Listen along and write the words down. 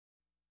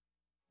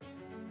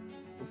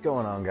What's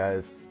going on,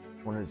 guys?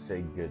 Just wanted to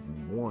say good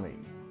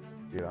morning.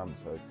 Dude, I'm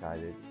so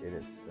excited. It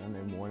is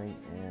Sunday morning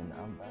and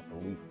I'm about to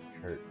leave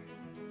for church.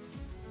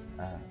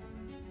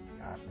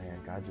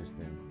 God just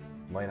been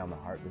laying on my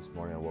heart this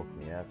morning and woke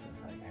me up and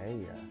was like,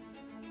 hey,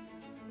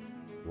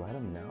 let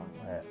them know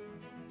that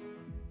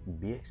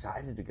be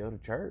excited to go to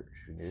church,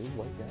 dude.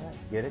 Wake up,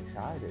 get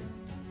excited.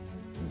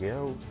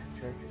 Go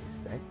to church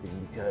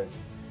expecting, because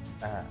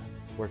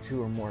where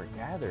two or more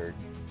gathered,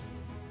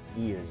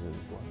 he is as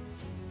well.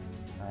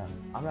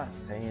 I'm not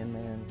saying,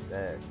 man,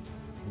 that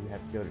you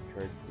have to go to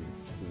church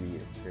to be a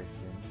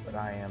Christian, but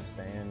I am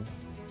saying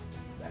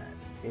that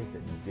it's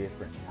a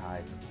different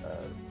type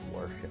of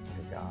worship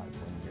to God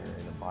when you're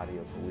in a body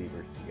of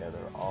believers together,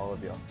 all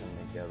of y'all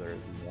coming together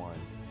as one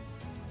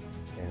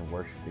and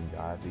worshiping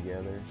God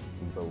together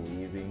and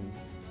believing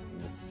in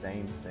the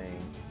same thing,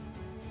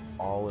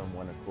 all in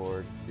one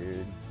accord.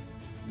 Dude,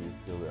 you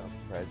feel the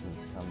presence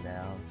come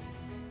down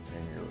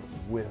and you're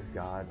with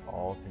God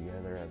all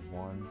together as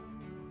one.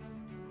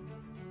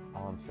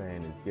 All I'm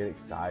saying is get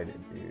excited,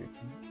 dude.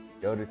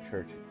 Go to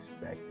church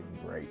expecting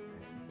great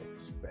things.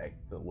 Expect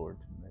the Lord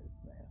to move,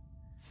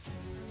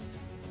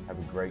 man. Have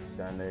a great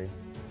Sunday.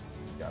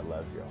 God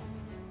loves y'all.